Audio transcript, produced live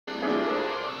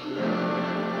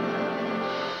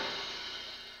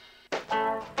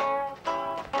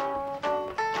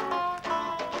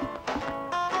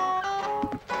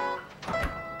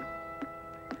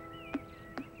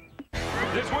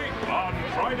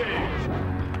Fridays.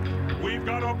 We've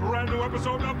got a brand new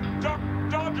episode of Duck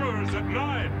Dodgers at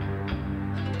 9.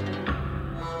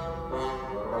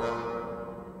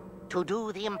 To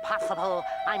do the impossible,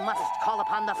 I must call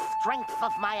upon the strength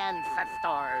of my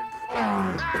ancestors.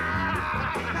 And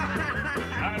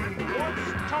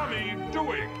what's Tommy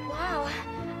doing? Wow,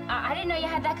 I didn't know you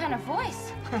had that kind of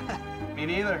voice. Me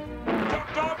neither.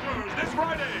 Duck Dodgers this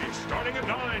Friday, starting at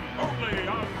 9, only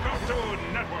on Cartoon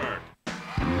Network.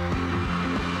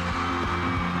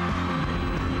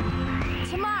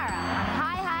 Tomorrow on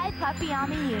Hi Puppy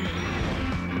Ami Yumi.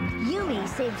 Yumi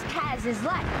saves Kaz's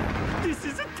life. This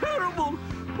is terrible!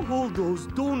 All those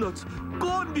donuts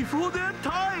gone before their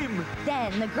time!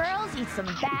 Then the girls eat some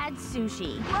bad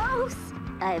sushi. Gross!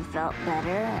 I've felt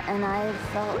better, and I've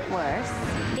felt worse.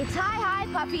 It's Hi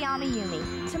Puppy Ami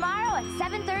Yumi. Tomorrow at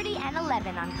 7:30 and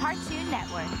 11 on Cartoon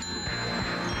Network.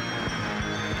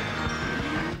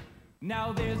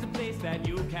 Now there's a place that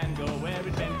you can go where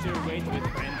adventure waits with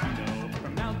friends you know.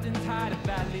 From mountains high to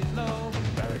valleys low.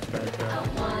 I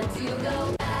want to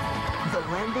go back. The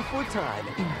Land Before Time,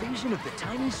 Invasion of the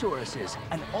Tiny Sauruses.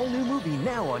 An all-new movie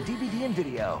now on DVD and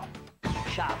video.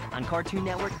 Shop on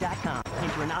CartoonNetwork.com.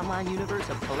 Enter an online universe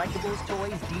of collectibles,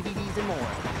 toys, DVDs, and more.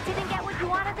 Didn't get what you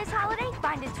wanted this holiday?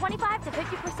 Find it 25 to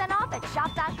 50% off at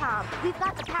shop.com. We've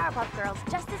got the Powerpuff Girls,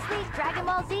 Justice League, Dragon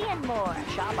Ball Z, and more.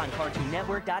 Shop on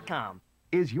CartoonNetwork.com.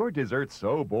 Is your dessert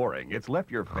so boring it's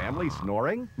left your family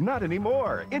snoring? Not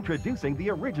anymore. Introducing the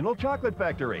Original Chocolate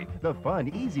Factory, the fun,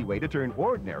 easy way to turn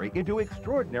ordinary into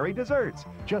extraordinary desserts.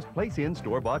 Just place in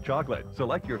store-bought chocolate,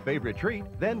 select your favorite treat,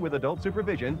 then with adult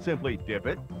supervision, simply dip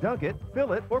it, dunk it,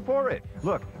 fill it, or pour it.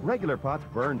 Look, regular pots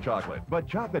burn chocolate, but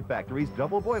Chocolate Factory's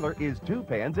double boiler is 2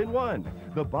 pans in 1.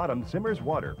 The bottom simmers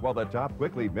water, while the top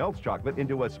quickly melts chocolate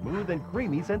into a smooth and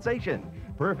creamy sensation.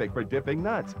 Perfect for dipping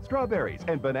nuts, strawberries,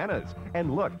 and bananas.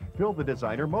 And look, fill the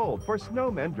designer mold for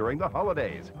snowmen during the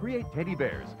holidays. Create teddy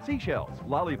bears, seashells,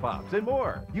 lollipops, and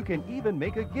more. You can even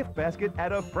make a gift basket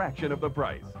at a fraction of the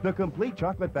price. The complete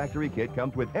Chocolate Factory kit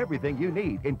comes with everything you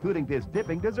need, including this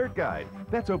dipping dessert guide.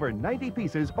 That's over 90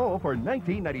 pieces, all for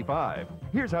 $19.95.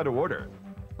 Here's how to order.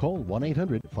 Call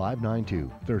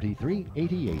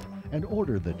 1-800-592-3388 and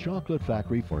order the Chocolate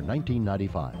Factory for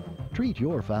 $19.95. Treat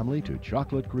your family to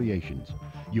chocolate creations.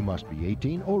 You must be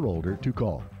 18 or older to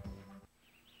call.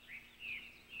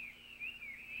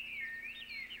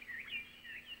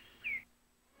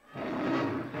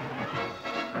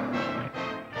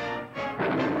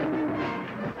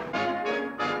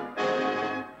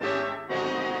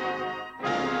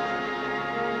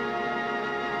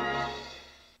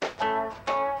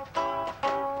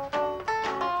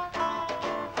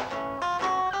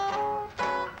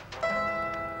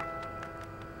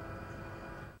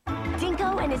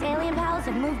 Dinko and his alien pals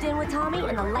have moved in with Tommy,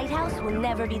 and the lighthouse will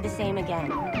never be the same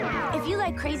again. If you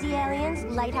like crazy aliens,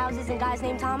 lighthouses, and guys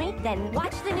named Tommy, then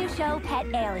watch the new show Pet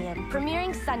Alien,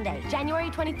 premiering Sunday, January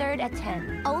 23rd at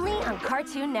 10, only on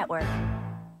Cartoon Network.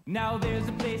 Now there's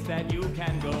a place that you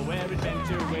can go where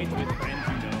adventure waits with friends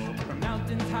you know. From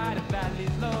mountains high to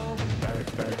valleys low.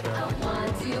 I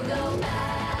want to go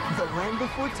back. The Land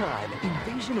Before Time,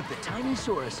 Invasion of the Tiny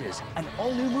Sauruses. An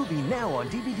all-new movie now on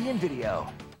DVD and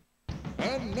video.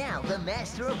 And now the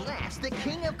master of laughs, the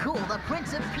king of cool, the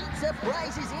prince of pizza,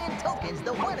 prizes, and tokens,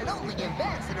 the one and only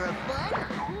ambassador of fun,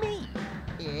 me.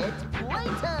 It's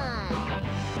playtime.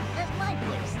 At my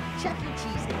place, Chuck E.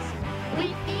 Cheese's.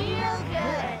 We feel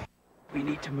good. We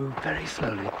need to move very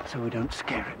slowly so we don't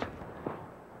scare it.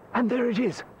 And there it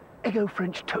is, Eggo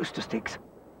French toaster sticks.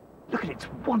 Look at its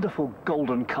wonderful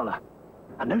golden color.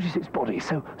 And notice its body,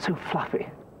 so fluffy.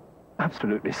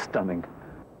 Absolutely stunning.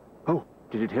 Oh,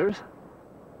 did it hear us?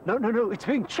 No, it's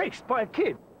being chased by a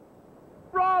kid.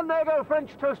 Run, Eggo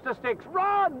French toaster sticks,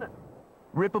 run!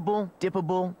 Rippable,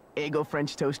 dippable, Eggo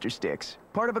French toaster sticks.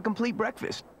 Part of a complete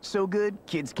breakfast. So good,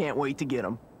 kids can't wait to get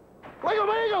them.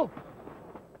 Wiggle!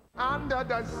 Under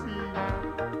the sea.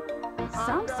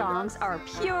 Some songs are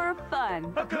pure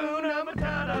fun. Hakuna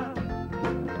Matata.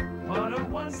 What a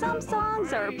wonderful Some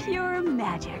songs are pure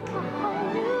magic.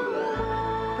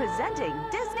 Presenting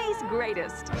Disney's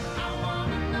greatest.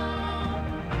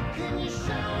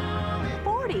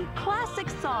 40 classic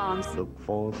songs. Look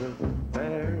for the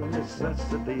bare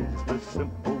necessities, the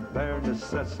simple bare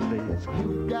necessities.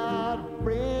 You got a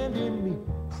friend in me.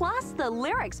 Plus, the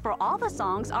lyrics for all the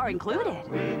songs are included.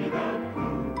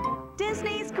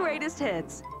 Disney's greatest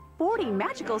hits. 40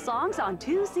 magical songs on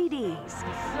 2 CDs.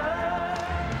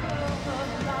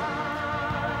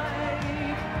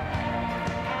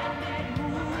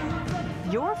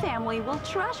 Your family will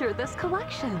treasure this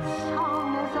collection.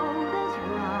 Song as old as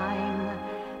rhyme,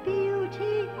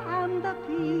 beauty and the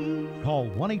beast. Call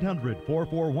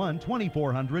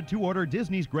 1-800-441-2400 to order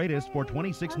Disney's Greatest for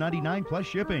 $26.99 plus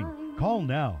shipping. Call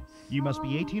now. You must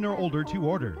be 18 or older to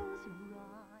order.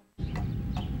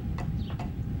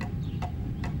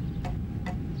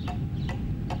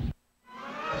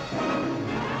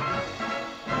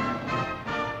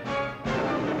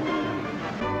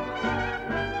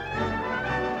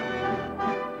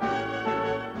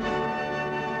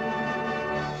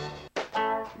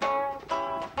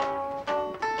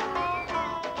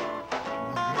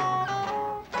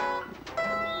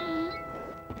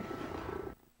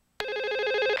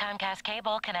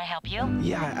 Cable, can I help you?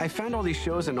 Yeah, I found all these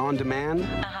shows in On Demand.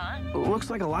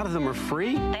 Looks like a lot of them are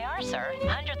free. They are, sir.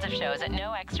 Hundreds of shows at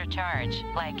no extra charge,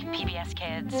 like PBS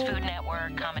Kids, Food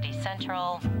Network, Comedy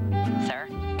Central. Sir?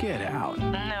 Get out.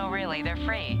 No, really, they're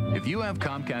free. If you have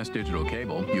Comcast Digital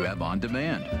Cable, you have On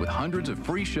Demand, with hundreds of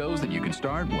free shows that you can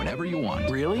start whenever you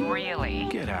want. Really? Really.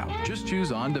 Get out. Just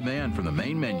choose On Demand from the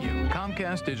main menu.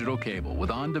 Comcast Digital Cable with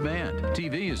On Demand.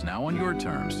 TV is now on your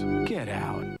terms. Get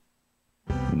out.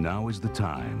 Now is the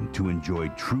time to enjoy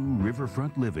true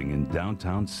riverfront living in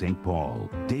downtown St. Paul.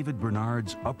 David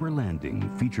Bernard's Upper Landing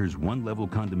features one-level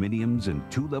condominiums and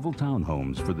two-level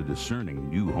townhomes for the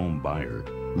discerning new home buyer.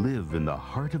 Live in the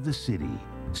heart of the city,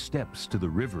 steps to the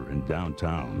river in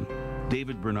downtown.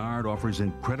 David Bernard offers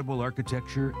incredible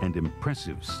architecture and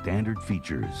impressive standard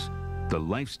features. The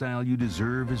lifestyle you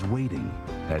deserve is waiting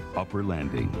at Upper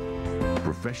Landing.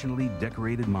 Professionally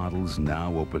decorated models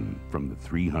now open from the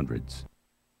 300s.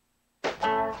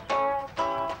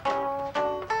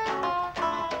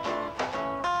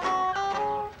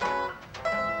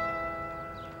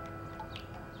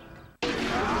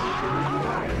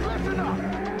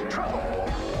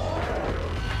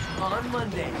 On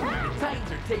Monday, the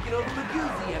Titans are taking over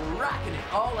Magoozy and rocking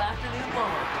it all afternoon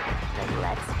long.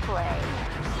 Let's play.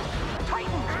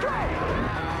 Titans, go!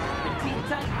 The Teen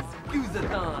Titans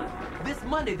Goozathon. This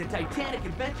Monday, the Titanic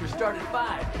adventure start at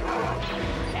 5.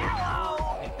 Hello!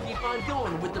 And keep on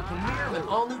going with the premiere of an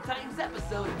all-new Titans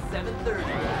episode at 7:30.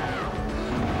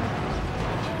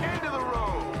 End of the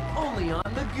road! Only on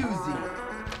Magoozy.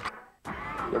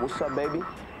 Yo, what's up, baby?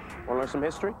 Wanna learn some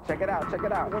history? Check it out, check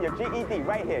it out. Your GED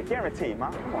right here, guaranteed,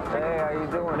 man. Come on, check it out. Hey, how you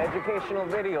doing? Educational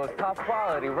videos, top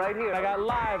quality, right here. I got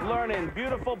live learning,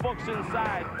 beautiful books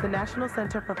inside. The National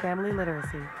Center for Family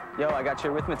Literacy. Yo, I got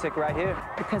your arithmetic right here.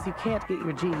 Because you can't get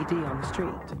your GED on the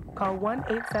street. Call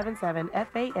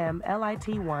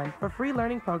 1-877-FAMLIT1 for free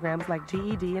learning programs like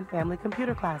GED and family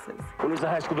computer classes. When is the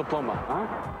high school diploma, huh?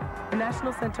 The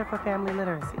National Center for Family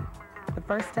Literacy. The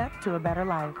first step to a better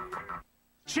life.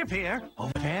 Chip here,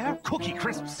 over there, Cookie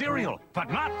Crisp cereal, but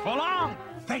not for long.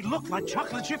 They look like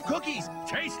chocolate chip cookies,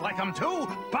 taste like them too,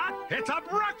 but it's a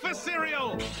breakfast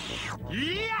cereal.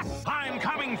 Yes, I'm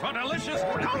coming for delicious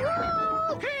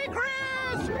Cookie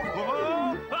Crisp.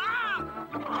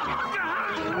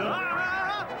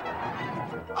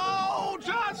 Oh,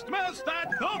 just missed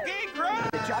that Cookie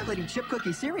Crisp. The chocolatey chip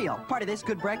cookie cereal, part of this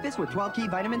good breakfast with 12 key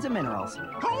vitamins and minerals.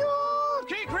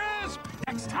 Cookie Crisp.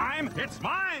 Next time, it's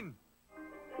mine.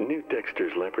 New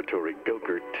Dexter's Laboratory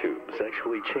Go-Gurt tubes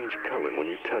actually change color when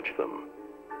you touch them.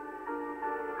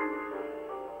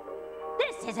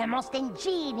 This is a most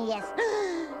ingenious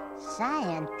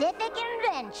scientific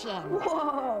invention.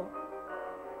 Whoa.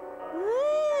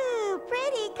 Ooh,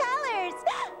 pretty colors.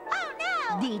 Oh,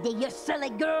 no! Dee Dee, you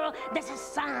silly girl. This is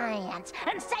science,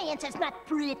 and science is not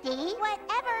pretty.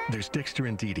 Whatever. There's Dexter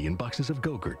and Dee Dee in boxes of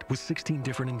Go-Gurt with 16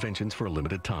 different inventions for a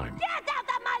limited time. Get out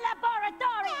of my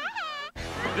laboratory!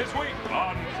 This week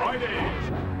on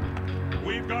Fridays,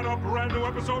 we've got a brand new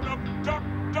episode of Duck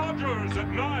Dodgers at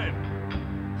 9.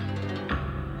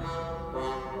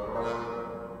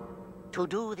 To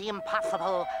do the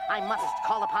impossible, I must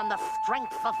call upon the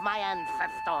strength of my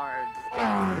ancestors.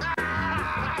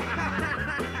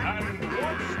 And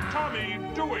what's Tommy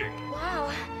doing?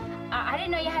 Wow, I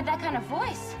didn't know you had that kind of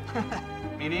voice.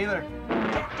 Me neither.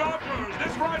 Duck Dodgers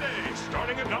this Friday,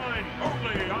 starting at 9,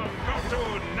 only on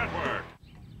Cartoon Network.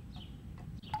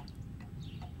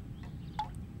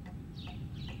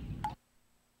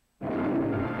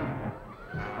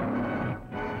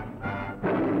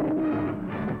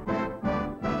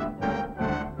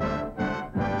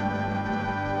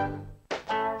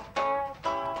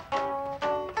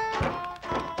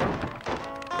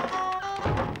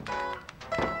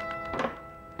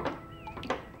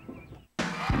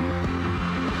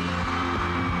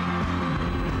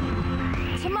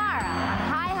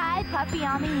 Puppy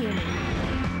on the Yumi.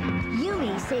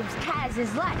 Yumi saves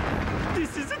Kaz's life.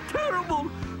 This is terrible!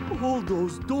 All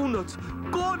those donuts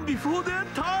gone before their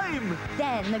time!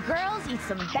 Then the girls eat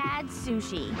some bad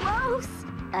sushi. Gross!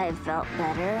 I've felt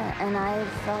better, and I've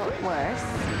felt worse.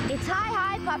 It's Hi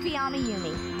Hi Puppy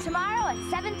Amiyumi. Tomorrow at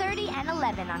 7:30 and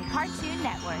 11 on Cartoon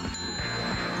Network.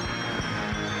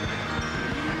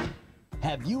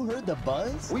 Have you heard the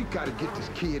buzz? We've got to get this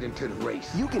kid into the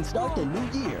race. You can start the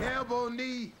new year.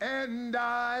 Ebony and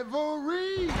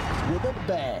Ivory. With a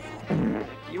bang.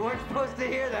 You weren't supposed to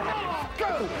hear that.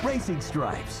 Go! Racing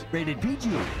Stripes, rated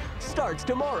PG, starts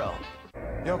tomorrow.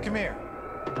 Yo, come here.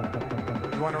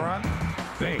 You want to run?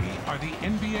 They are the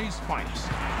NBA's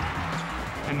finest.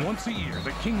 And once a year,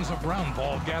 the kings of round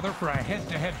ball gather for a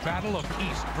head-to-head battle of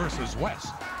East versus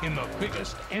West in the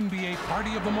biggest NBA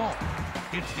party of them all.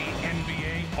 It's the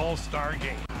NBA All-Star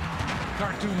Game.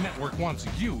 Cartoon Network wants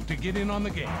you to get in on the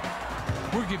game.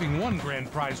 We're giving one grand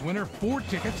prize winner 4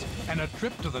 tickets and a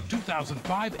trip to the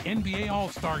 2005 NBA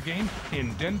All-Star Game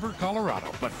in Denver,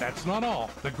 Colorado. But that's not all.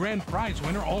 The grand prize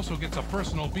winner also gets a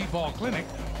personal b-ball clinic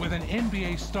with an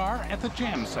NBA star at the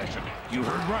jam session. You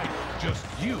heard right. Just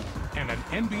you and an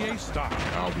NBA star.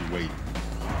 I'll be waiting.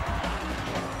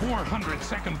 400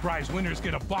 second prize winners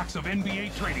get a box of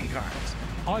NBA trading cards.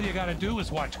 All you gotta do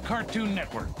is watch Cartoon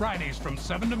Network Fridays from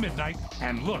 7 to midnight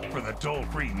and look for the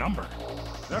toll-free number.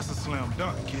 That's a slam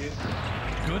dunk, kid.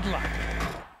 Good luck.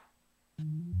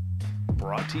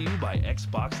 Brought to you by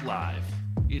Xbox Live.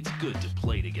 It's good to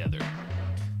play together.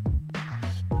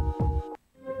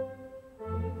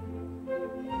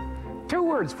 Two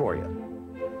words for you.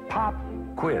 Pop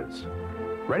quiz.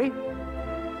 Ready?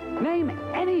 Name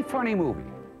any funny movie.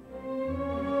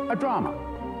 A drama.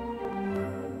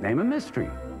 Name a mystery.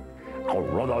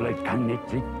 And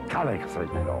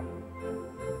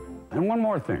one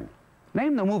more thing.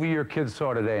 Name the movie your kids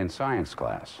saw today in science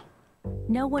class.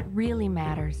 Know what really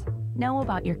matters. Know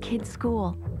about your kid's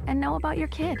school. And know about your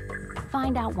kid.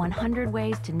 Find out 100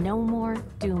 ways to know more,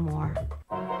 do more.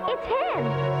 It's him!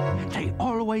 They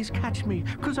always catch me,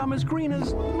 'cause I'm as green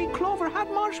as me Clover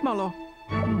Hat marshmallow.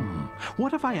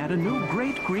 What if I add a new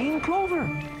great green clover?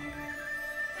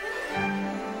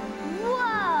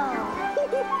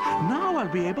 Now I'll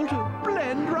be able to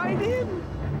blend right in.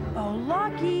 Oh,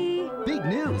 Lucky! Big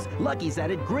news! Lucky's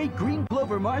added great green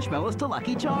clover marshmallows to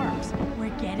Lucky Charms. We're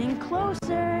getting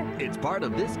closer. It's part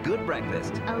of this good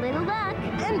breakfast. A little luck.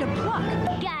 And a pluck.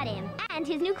 Got him. And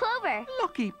his new clover.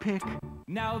 Lucky pick.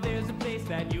 Now there's a place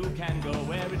that you can go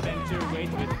where adventure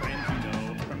waits with friends you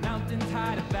know. From mountains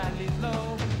high to valleys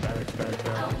low.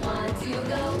 I want to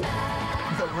go back.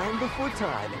 The Land Before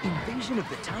Time, Invasion of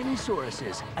the Tiny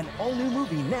Sauruses. An all-new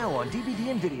movie now on DVD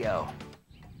and video.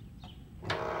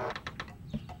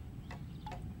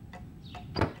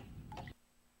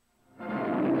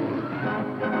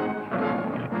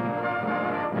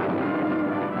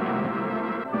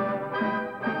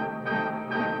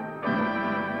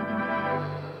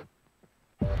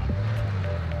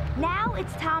 Now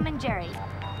it's Tom and Jerry.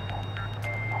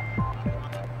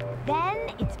 Then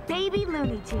it's Baby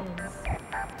Looney Tunes.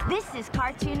 This is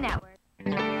Cartoon Network.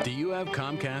 Do you have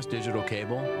Comcast digital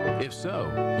cable? If so,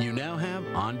 you now have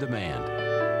On Demand.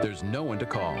 There's no one to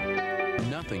call,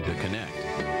 nothing to connect.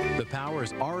 The power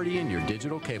is already in your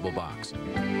digital cable box.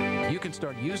 You can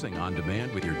start using On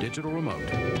Demand with your digital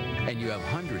remote. And you have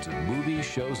hundreds of movies,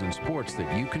 shows, and sports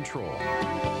that you control.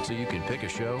 So you can pick a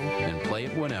show and play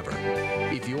it whenever.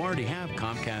 If you already have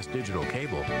Comcast digital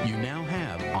cable, you now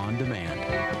have On Demand.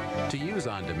 To use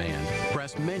On Demand,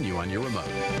 press Menu on your remote.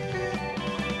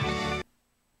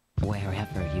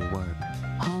 Wherever you work,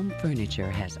 Home Furniture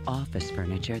has office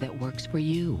furniture that works for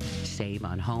you. Save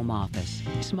on home office,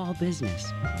 small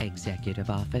business, executive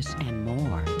office, and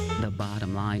more. The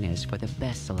bottom line is, for the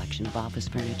best selection of office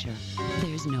furniture,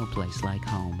 there's no place like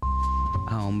home.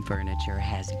 Home Furniture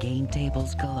has game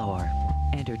tables galore,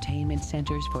 entertainment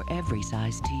centers for every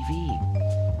size TV,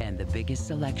 and the biggest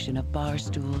selection of bar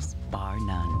stools, bar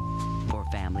none. For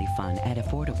family fun at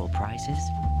affordable prices,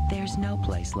 there's no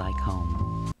place like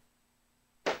home.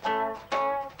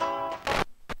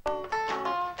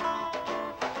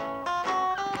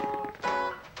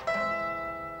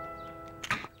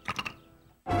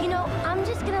 You know, I'm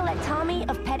just gonna let Tommy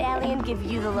of Pet Alien give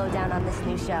you the lowdown on this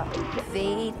new show.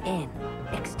 Fade in.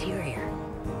 Exterior.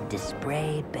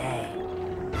 Display bay.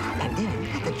 And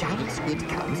then the giant squid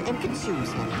comes and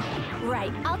consumes him.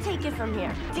 Right, I'll take it from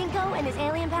here. Dinko and his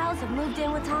alien pals have moved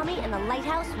in with Tommy, and the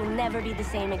lighthouse will never be the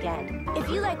same again. If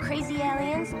you like crazy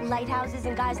aliens, lighthouses,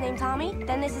 and guys named Tommy,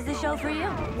 then this is the show for you.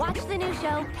 Watch the new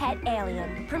show, Pet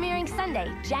Alien, premiering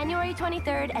Sunday, January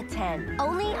 23rd at 10,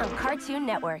 only on Cartoon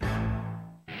Network.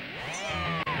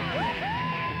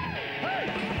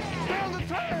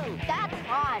 That's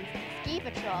Hans, Ski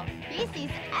Patrol. He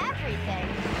sees everything.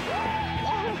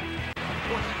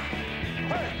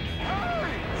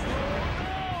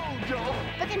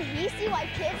 But can he see why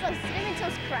kids love Cinnamon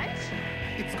Toast Crunch?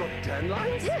 It's got 10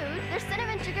 lines? Dude, there's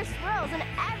cinnamon sugar swirls in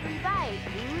every bite.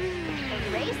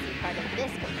 The racy part of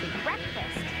this complete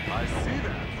breakfast. I see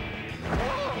that.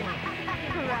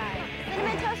 Right.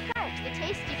 Cinnamon Toast Crunch, the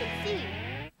taste you can see.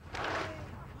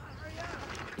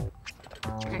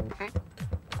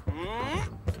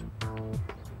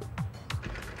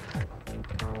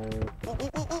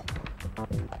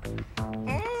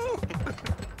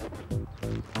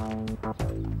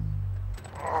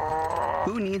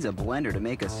 Who needs a blender to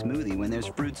make a smoothie when there's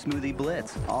Fruit Smoothie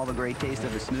Blitz? All the great taste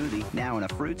of a smoothie, now in a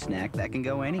fruit snack that can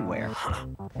go anywhere.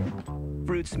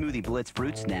 Fruit Smoothie Blitz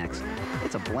fruit snacks.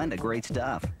 It's a blend of great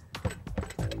stuff.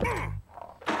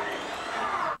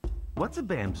 What's a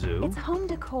Bamzoo? It's home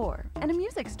decor and a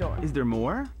music store. Is there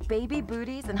more? Baby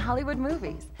booties and Hollywood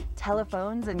movies.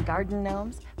 Telephones and garden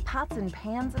gnomes. Pots and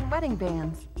pans and wedding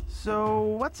bands. So,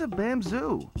 what's a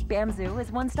Bamzoo? Bamzoo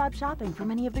is one-stop shopping for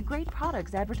many of the great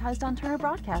products advertised on Turner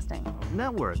Broadcasting.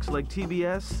 Networks like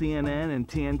TBS, CNN, and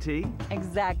TNT?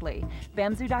 Exactly.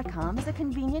 Bamzoo.com is a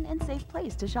convenient and safe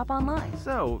place to shop online.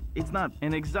 So, it's not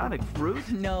an exotic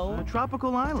fruit? No. A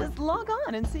tropical island? Just log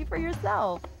on and see for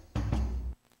yourself.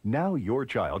 Now your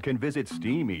child can visit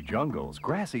steamy jungles,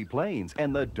 grassy plains,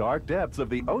 and the dark depths of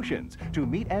the oceans to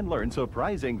meet and learn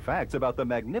surprising facts about the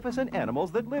magnificent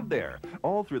animals that live there,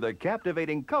 all through the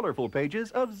captivating, colorful pages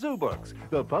of Zoo Books,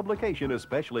 the publication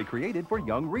especially created for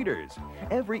young readers.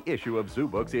 Every issue of Zoo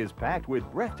Books is packed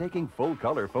with breathtaking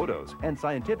full-color photos and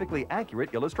scientifically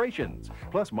accurate illustrations,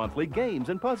 plus monthly games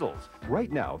and puzzles.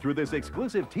 Right now, through this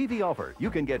exclusive TV offer, you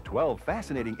can get 12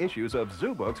 fascinating issues of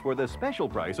Zoo Books for the special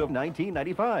price of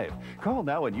 $19.95. Call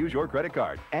now and use your credit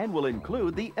card, and we'll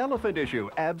include the elephant issue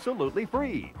absolutely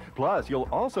free. Plus, you'll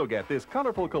also get this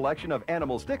colorful collection of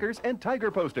animal stickers and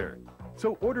tiger poster.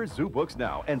 So order Zoo Books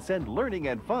now and send learning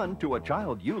and fun to a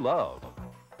child you love.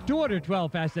 To order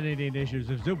 12 fascinating issues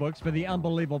of Zoo Books for the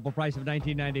unbelievable price of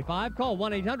 $19.95, call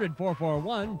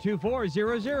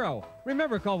 1-800-441-2400.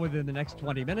 Remember, call within the next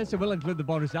 20 minutes, and we'll include the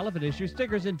bonus elephant issue,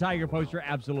 stickers, and tiger poster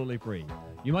absolutely free.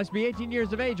 You must be 18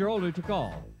 years of age or older to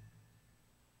call.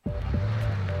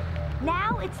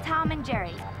 Now it's Tom and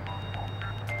Jerry.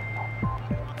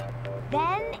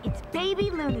 Then it's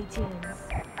Baby Looney Tunes.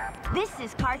 This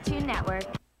is Cartoon Network.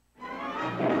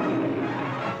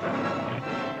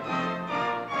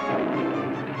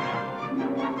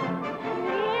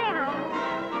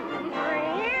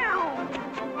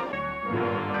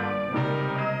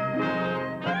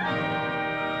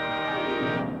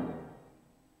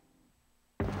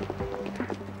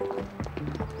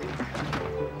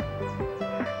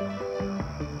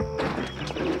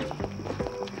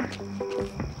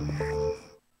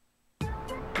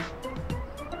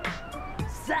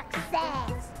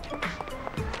 Success!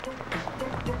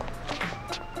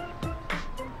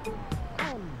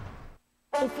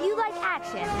 If you like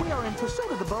action... We are in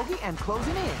pursuit of the bogey and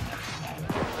closing in.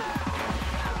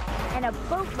 And a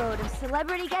boatload of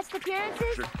celebrity guest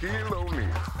appearances... Shaquille O'Neal.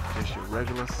 Just your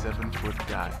regular 7-foot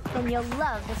guy. Then you'll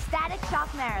love the Static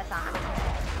Shock Marathon.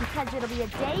 Because it'll be a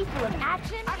day full of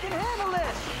action... I can handle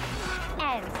it!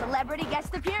 And celebrity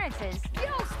guest appearances.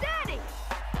 Yo, Static!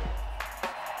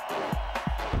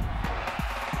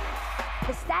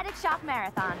 The Static Shock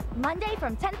Marathon, Monday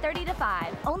from 10:30 to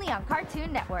 5, only on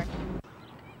Cartoon Network.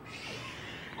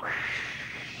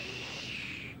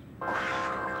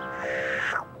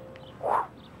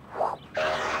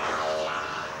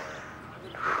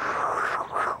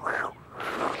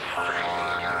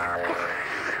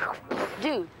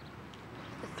 Dude,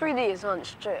 the 3D is on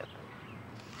strip.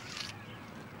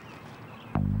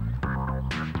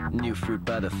 New Fruit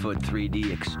by the Foot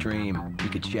 3D Extreme. You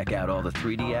can check out all the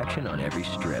 3D action on every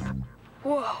strip.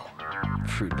 Whoa.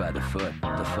 Fruit by the Foot.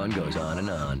 The fun goes on and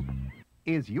on.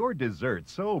 Is your dessert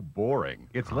so boring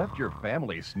it's left your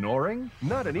family snoring?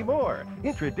 Not anymore.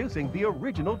 Introducing the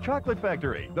original Chocolate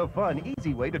Factory, the fun,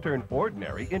 easy way to turn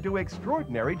ordinary into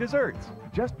extraordinary desserts.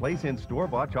 Just place in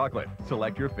store-bought chocolate,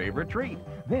 select your favorite treat,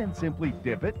 then simply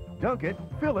dip it, dunk it,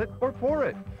 fill it, or pour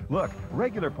it. Look,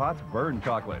 regular pots burn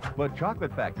chocolate, but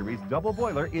Chocolate Factory's double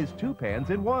boiler is 2 pans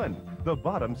in 1. The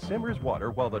bottom simmers water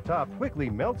while the top quickly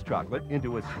melts chocolate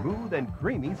into a smooth and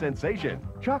creamy sensation.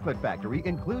 Chocolate Factory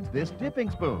includes this dipping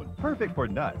spoon, perfect for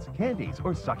nuts, candies,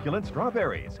 or succulent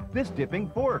strawberries. This dipping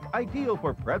fork, ideal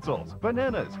for pretzels,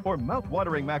 bananas, or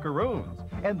mouth-watering macaroons.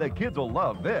 And the kids will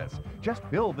love this. Just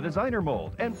fill the designer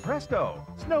mold and presto,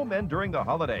 snowmen during the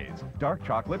holidays, dark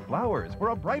chocolate flowers for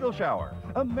a bridal shower,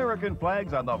 American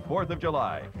flags on the 4th of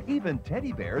July. Even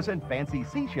teddy bears and fancy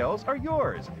seashells are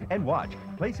yours. And watch,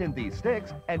 place in these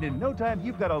sticks, and in no time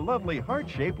you've got a lovely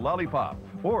heart-shaped lollipop.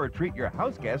 Or treat your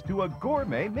house guest to a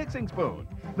gourmet mixing spoon.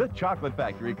 The Chocolate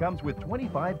Factory comes with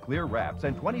 25 clear wraps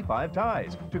and 25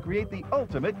 ties to create the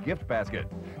ultimate gift basket.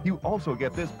 You also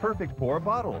get this perfect pour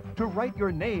bottle to write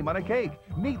your name on a cake,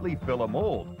 neatly fill a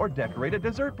mold, or decorate a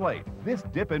dessert plate. This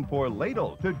dip and pour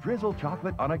ladle to drizzle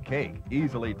chocolate on a cake,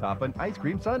 easily top an ice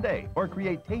cream sundae, or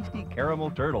create tasty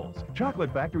caramel turtles.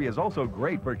 Chocolate Factory is also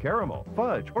great for caramel,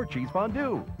 fudge, or cheese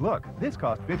fondue. Look, this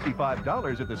costs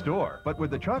 $55 at the store, but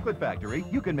with the Chocolate Factory,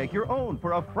 you can make your own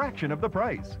for a fraction of the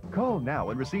price. Call now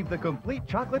and receive the complete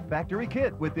Chocolate Factory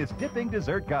kit with this dipping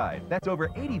dessert guide. That's over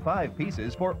 85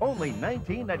 pieces for only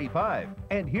 $19.95.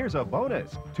 And here's a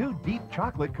bonus, 2 deep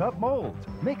chocolate cup molds.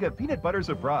 Make a peanut butter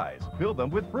surprise. Fill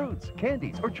them with fruits,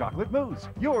 candies, or chocolate mousse.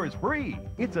 Yours free.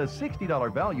 It's a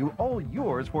 $60 value, all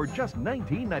yours for just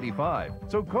 $19.95.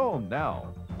 So call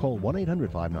now. Call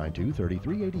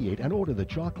 1-800-592-3388 and order the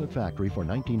Chocolate Factory for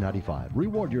 $19.95.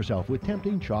 Reward yourself with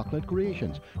tempting chocolate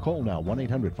creations. Call now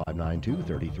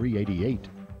 1-800-592-3388.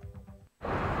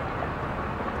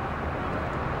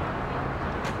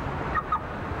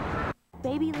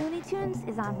 Baby Looney Tunes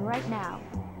is on right now.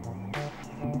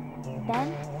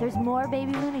 Then there's more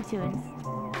Baby Looney Tunes.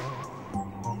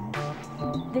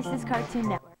 This is Cartoon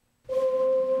Network.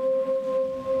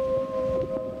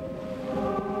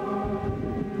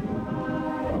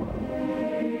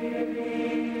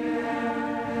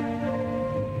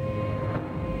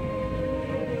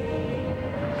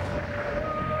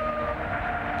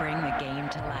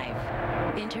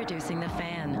 Introducing The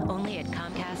Fan, only at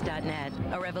Comcast.net,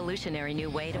 a revolutionary new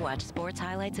way to watch sports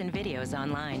highlights and videos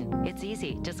online. It's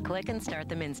easy, just click and start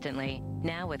them instantly.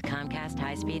 Now with Comcast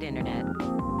high-speed internet.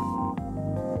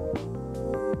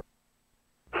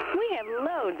 We have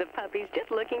loads of puppies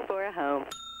just looking for a home.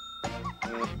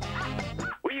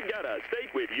 We've got a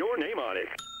steak with your name on it.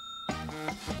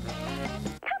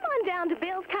 Come on down to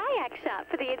Bill's Kayak Shop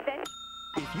for the adventure.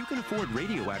 If you can afford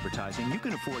radio advertising, you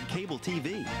can afford cable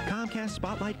TV. Comcast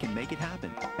Spotlight can make it happen.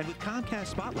 And with Comcast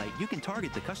Spotlight, you can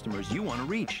target the customers you want to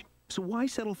reach. So why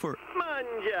settle for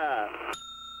Manja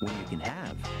when you can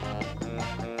have?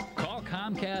 Call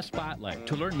Comcast Spotlight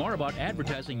to learn more about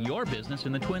advertising your business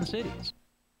in the Twin Cities.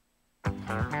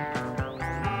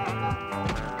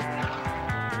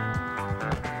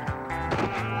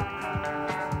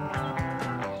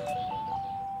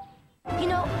 You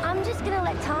know, I'm just gonna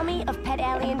let Tommy of Pet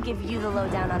Alien give you the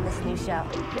lowdown on this new show.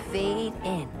 Fade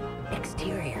in.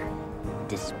 Exterior.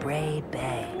 Display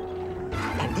bay.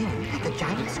 And then the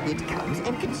giant squid comes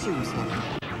and consumes him.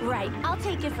 Right, I'll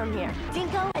take it from here.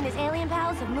 Dinko and his alien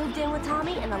pals have moved in with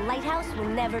Tommy, and the lighthouse will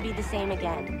never be the same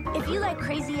again. If you like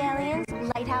crazy aliens,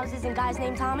 lighthouses, and guys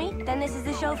named Tommy, then this is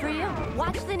the show for you.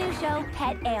 Watch the new show,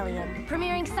 Pet Alien,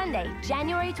 premiering Sunday,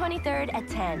 January 23rd at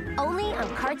 10, only on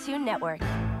Cartoon Network.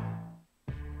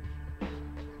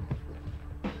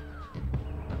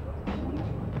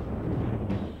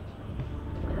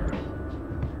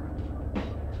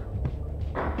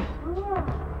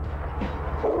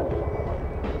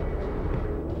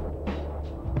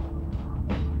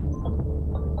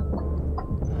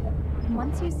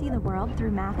 Once you see the world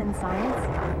through math and science,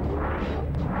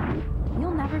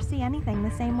 you'll never see anything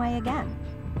the same way again.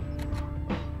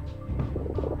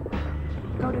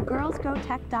 Go to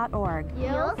girlsgotech.org.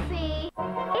 You'll see.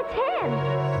 It's him!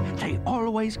 They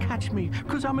always catch me,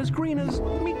 'cause I'm as green as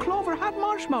me Clover Hat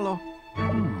marshmallow.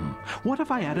 What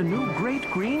if I add a new great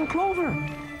green clover?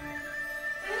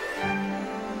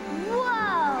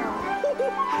 Whoa!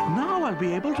 Now I'll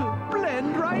be able to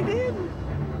blend right in.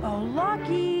 Oh,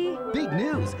 Lucky! Big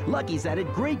news! Lucky's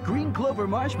added great green clover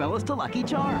marshmallows to Lucky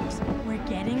Charms. We're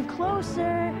getting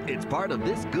closer. It's part of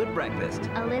this good breakfast.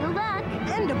 A little luck.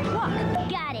 And a pluck.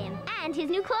 Got him. And his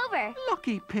new clover.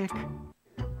 Lucky pick.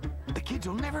 The kids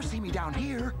will never see me down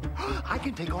here. I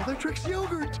can take all their Trix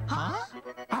yogurt. Huh?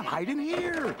 I'll hide in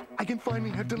here. I can find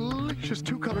me a delicious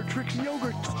 2-color Trix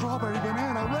yogurt. Strawberry,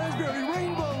 banana, raspberry,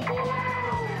 rainbow.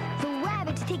 The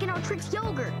rabbit's taking our Trix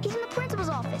yogurt. He's in the principal's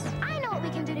office. I know what we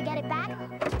can do to get it back.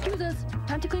 Excuse us.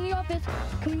 Time to clean the office.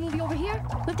 Can we move you over here?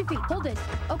 Lift your feet. Hold this.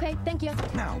 Okay, thank you.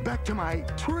 Now back to my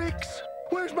Trix.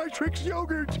 Where's my Trix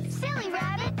yogurt? Silly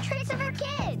rabbit. Trix are for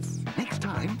kids. Next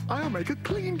time, I'll make a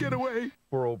clean getaway.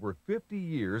 For over 50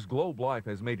 years, Globe Life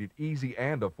has made it easy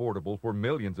and affordable for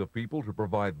millions of people to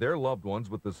provide their loved ones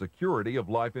with the security of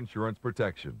life insurance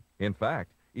protection. In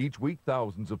fact, each week,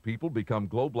 thousands of people become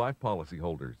Globe Life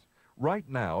policyholders. Right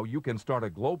now, you can start a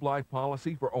Globe Life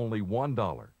policy for only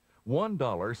 $1.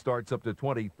 $1 starts up to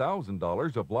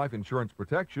 $20,000 of life insurance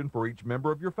protection for each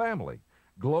member of your family.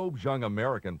 Globe's Young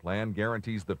American plan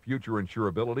guarantees the future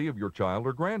insurability of your child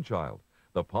or grandchild.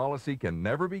 The policy can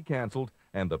never be canceled,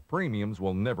 and the premiums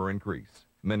will never increase.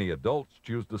 Many adults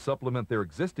choose to supplement their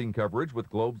existing coverage with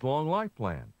Globe's Long Life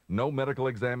plan. No medical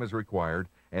exam is required,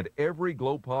 and every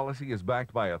Globe policy is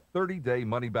backed by a 30-day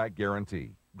money-back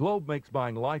guarantee. Globe makes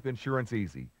buying life insurance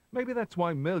easy. Maybe that's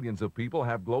why millions of people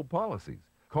have Globe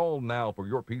policies. Call now for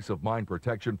your peace of mind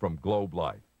protection from Globe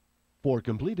Life. For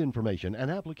complete information and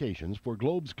applications for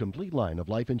Globe's complete line of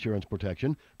life insurance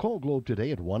protection, call Globe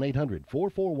today at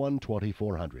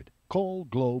 1-800-441-2400. Call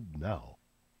Globe now.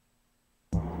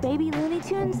 Baby Looney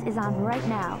Tunes is on right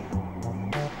now.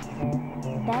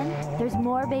 Then there's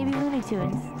more Baby Looney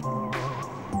Tunes.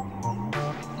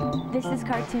 This is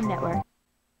Cartoon Network.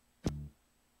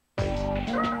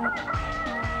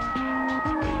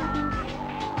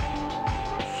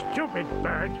 Stupid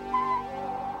bird.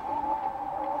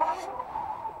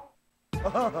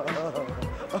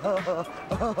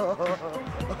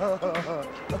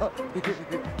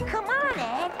 Come on,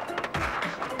 Ed.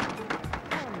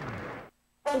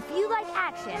 If you like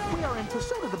action... We are in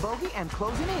pursuit of the bogey and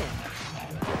closing in.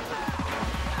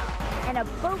 And a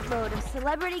boatload of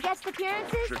celebrity guest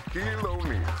appearances... Shaquille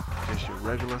O'Neal. Just your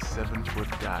regular 7-foot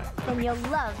guy. Then you'll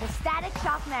love the Static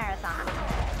Shock Marathon.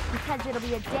 Because it'll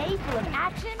be a day full of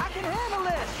action... I can handle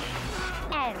it!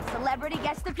 And celebrity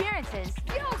guest appearances.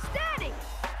 Yo, Static!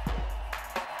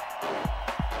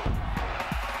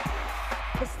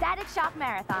 The Static Shock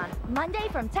Marathon, Monday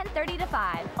from 10:30 to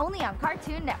 5, only on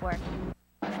Cartoon Network.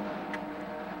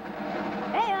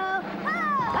 Heyo!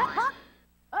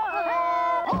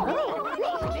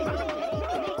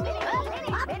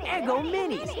 Eggo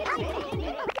Minis!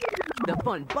 The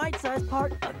fun bite-sized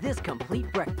part of this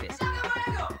complete breakfast.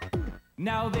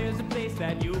 Now there's a place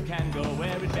that you can go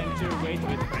where adventure waits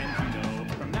with friends you know.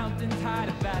 From mountains high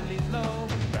to valleys low.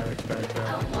 I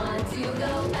want to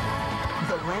go back.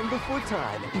 The Land Before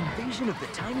Time, Invasion of the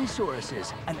Tiny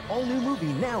Sauruses. An all-new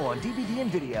movie now on DVD and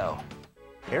video.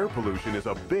 Air pollution is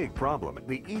a big problem.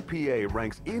 The EPA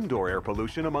ranks indoor air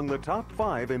pollution among the top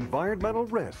 5 environmental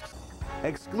risks.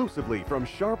 Exclusively from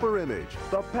Sharper Image,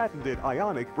 the patented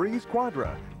Ionic Breeze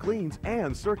Quadra cleans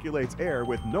and circulates air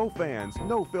with no fans,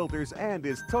 no filters, and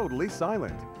is totally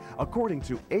silent. According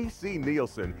to AC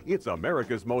Nielsen, it's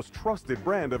America's most trusted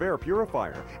brand of air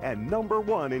purifier and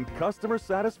 #1 in customer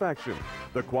satisfaction.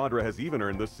 The Quadra has even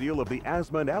earned the seal of the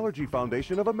Asthma and Allergy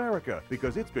Foundation of America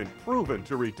because it's been proven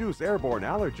to reduce airborne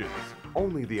allergens.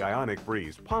 Only the Ionic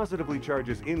Breeze positively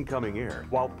charges incoming air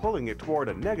while pulling it toward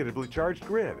a negatively charged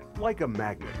grid, like a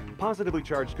magnet. Positively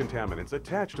charged contaminants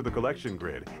attach to the collection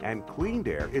grid, and cleaned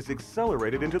air is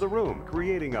accelerated into the room,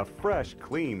 creating a fresh,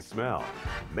 clean smell.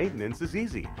 Maintenance is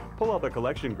easy. Pull out the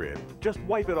collection grid, just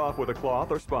wipe it off with a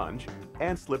cloth or sponge,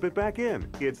 and slip it back in.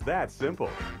 It's that simple.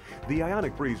 The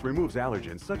Ionic Breeze removes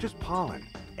allergens such as pollen,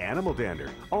 animal dander,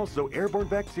 also airborne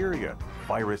bacteria,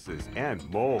 viruses, and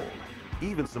mold.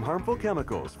 Even some harmful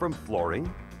chemicals from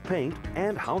flooring, paint,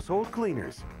 and household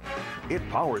cleaners. It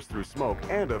powers through smoke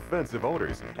and offensive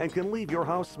odors and can leave your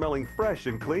house smelling fresh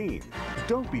and clean.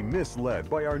 Don't be misled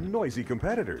by our noisy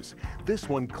competitors. This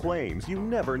one claims you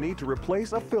never need to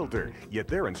replace a filter, yet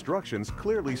their instructions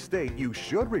clearly state you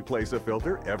should replace a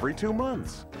filter every 2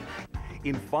 months.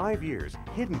 In 5 years,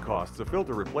 hidden costs of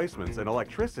filter replacements and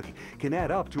electricity can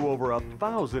add up to over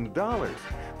 $1,000.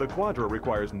 The Quadra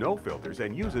requires no filters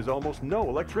and uses almost no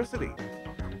electricity.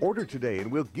 Order today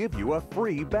and we'll give you a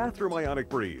free bathroom Ionic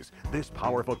Breeze. This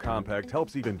powerful compact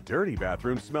helps even dirty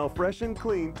bathrooms smell fresh and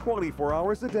clean 24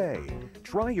 hours a day.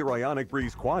 Try your Ionic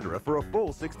Breeze Quadra for a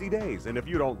full 60 days, and if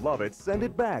you don't love it, send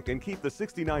it back and keep the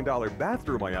 $69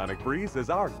 bathroom Ionic Breeze as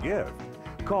our gift.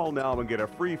 Call now and get a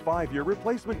free 5-year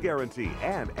replacement guarantee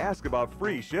and ask about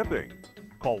free shipping.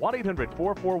 Call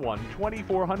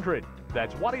 1-800-441-2400.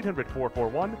 That's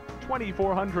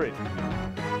 1-800-441-2400.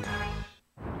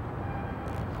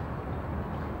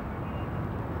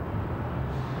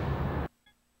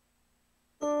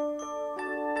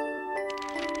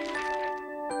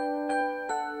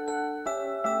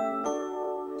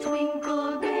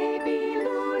 Twinkle, baby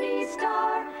loony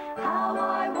star, how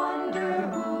I wonder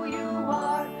who you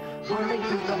are. Whirling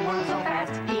through the world so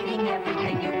fast, eating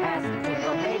everything you pass.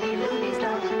 Twinkle, baby loony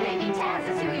star, baby Taz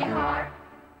is who you are.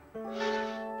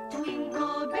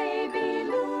 Twinkle, baby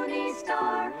loony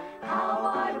star, how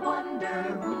I wonder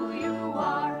who you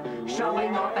are.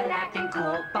 Showing off and acting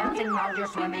cool, bouncing around your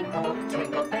swimming pool.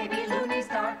 Twinkle, baby loony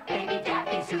star, baby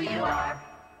Daffy's who you are.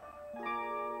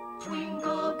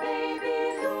 Twinkle,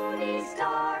 baby loony Looney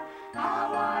Star.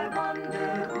 How I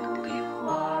wonder who you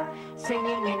are.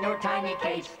 Singing in your tiny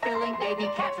cage, filling baby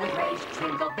cats with rage.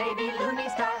 Twinkle, baby Looney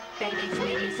Star, baby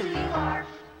sweetie, who you are.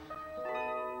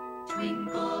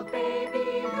 Twinkle,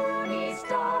 baby Looney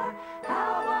Star,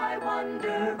 how I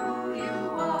wonder who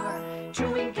you are.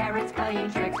 Chewing carrots,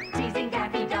 playing tricks, teasing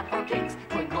Daffy Duck for kicks.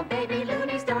 Twinkle, baby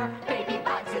Looney Star, baby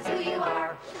Bugs is who you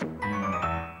are.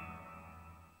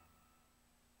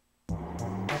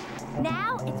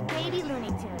 Now it's Baby Looney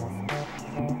Tunes.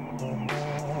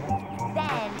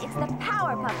 Then it's the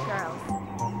Powerpuff Girls.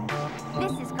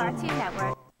 This is Cartoon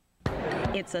Network.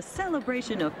 It's a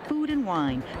celebration of food and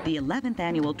wine, the 11th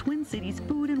annual Twin Cities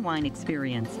Food and Wine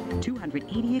Experience.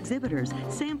 280 exhibitors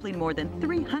sampling more than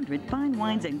 300 fine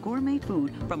wines and gourmet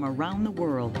food from around the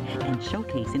world and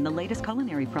showcasing the latest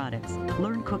culinary products.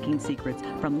 Learn cooking secrets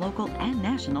from local and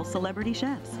national celebrity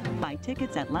chefs. Buy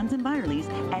tickets at Lunds & Byerly's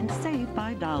and save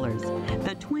 $5.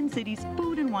 The Twin Cities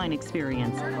Food and Wine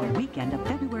Experience, weekend of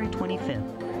February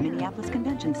 25th. Minneapolis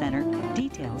Convention Center.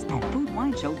 Details at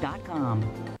foodwineshow.com.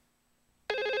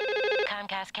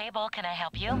 Comcast Cable, can I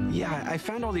help you? Yeah, I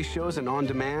found all these shows in On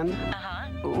Demand. Uh-huh.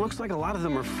 Looks like a lot of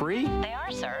them are free. They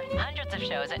are, sir. Hundreds of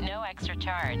shows at no extra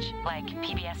charge, like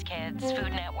PBS Kids,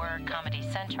 Food Network, Comedy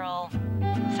Central.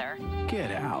 Sir?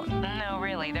 Get out. No,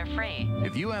 really, they're free.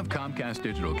 If you have Comcast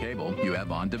Digital Cable, you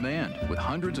have On Demand, with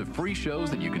hundreds of free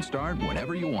shows that you can start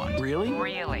whenever you want. Really?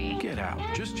 Really. Get out.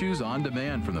 Just choose On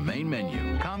Demand from the main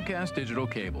menu. Comcast Digital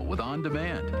Cable with On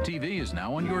Demand. TV is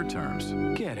now on your terms.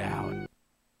 Get out.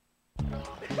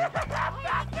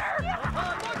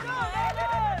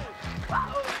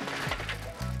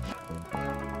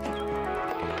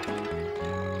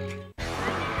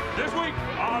 This week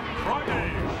on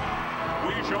Friday,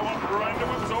 we show a brand new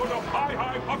episode of Hi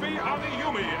Hi Puffy and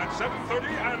Yumi at 7:30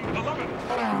 and 11.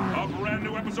 A brand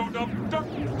new episode of Duck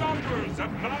Doctors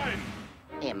at 9.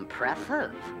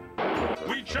 Impressive.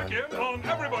 We check in on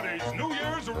everybody's New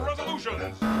Year's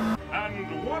resolutions.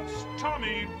 And what's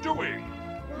Tommy doing?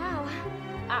 Wow.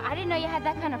 I didn't know you had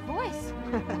that kind of voice.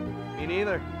 Me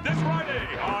neither. This Friday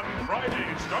on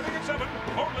Friday, starting at 7,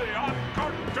 only on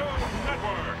Cartoon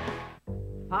Network.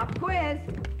 Pop quiz.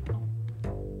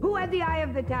 Who had the eye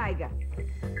of the tiger?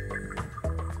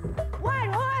 What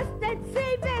horse did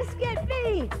Seabiscuit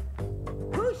beat?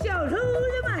 Who showed who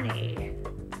the money?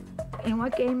 In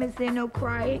what game is there no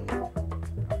crying?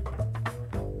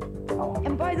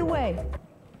 And by the way,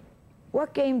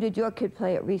 what game did your kid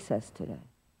play at recess today?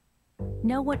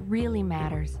 Know what really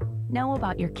matters. Know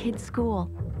about your kid's school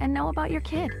and know about your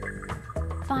kid.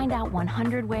 Find out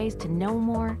 100 ways to know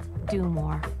more, do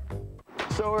more.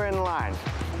 So we're in line.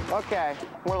 Okay,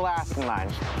 we're last in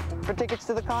line for tickets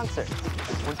to the concert.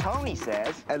 When Tony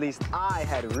says, at least I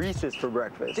had Reese's for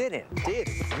breakfast. Did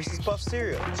Reese's Puff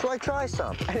cereal. So I try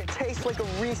some, and it tastes like a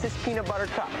Reese's peanut butter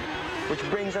cup. Which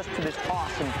brings us to this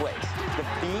awesome place, the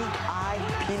B.I.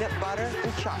 Peanut Butter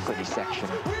and Chocolatey section.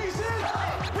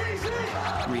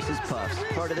 Reese's Puffs,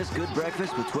 part of this good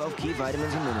breakfast with 12 key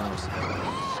vitamins and minerals.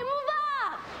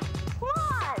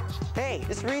 Hey,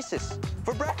 it's Reese's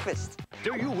for breakfast.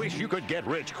 Do you wish you could get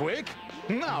rich quick?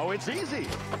 Now it's easy.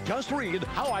 Just read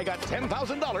How I Got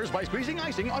 $10,000 by Squeezing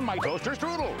Icing on My Toaster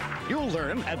Strudel. You'll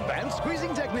learn advanced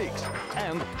squeezing techniques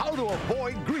and how to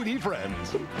avoid greedy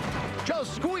friends.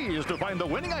 Just squeeze to find the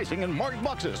winning icing in marked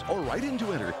boxes or write in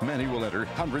to enter. Many will enter,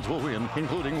 hundreds will win,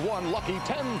 including one lucky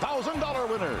 $10,000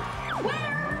 winner.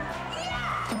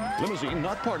 Limousine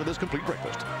not part of this complete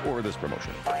breakfast or this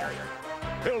promotion.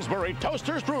 Pillsbury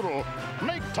Toaster Strudel.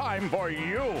 Make time for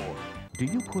you. Do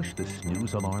you push the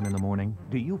snooze alarm in the morning?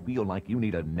 Do you feel like you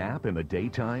need a nap in the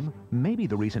daytime? Maybe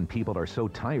the reason people are so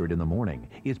tired in the morning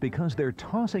is because they're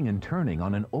tossing and turning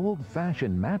on an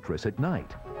old-fashioned mattress at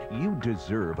night. You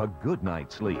deserve a good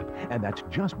night's sleep, and that's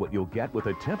just what you'll get with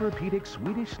a Tempur-Pedic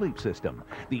Swedish Sleep System,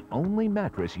 the only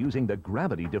mattress using the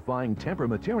gravity-defying Tempur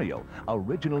material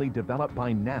originally developed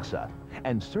by NASA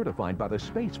and certified by the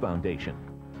Space Foundation.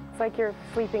 It's like you're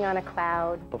sleeping on a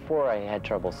cloud. Before I had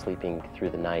trouble sleeping through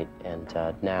the night, and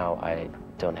now I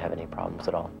don't have any problems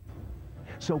at all.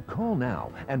 So call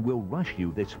now and we'll rush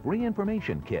you this free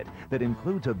information kit that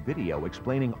includes a video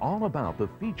explaining all about the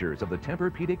features of the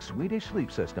Tempur-Pedic Swedish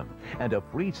Sleep System and a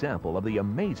free sample of the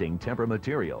amazing Tempur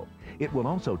material. It will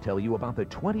also tell you about the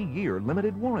 20-year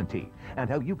limited warranty and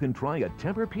how you can try a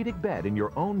Tempur-Pedic bed in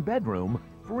your own bedroom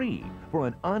free for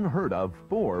an unheard of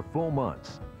 4 full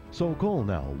months. So call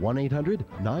now,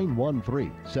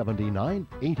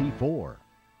 1-800-913-7984.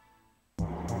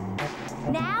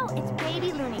 Now it's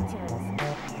Baby Looney Tunes.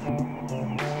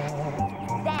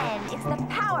 Then it's the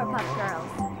Powerpuff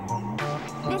Girls.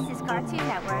 This is Cartoon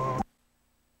Network.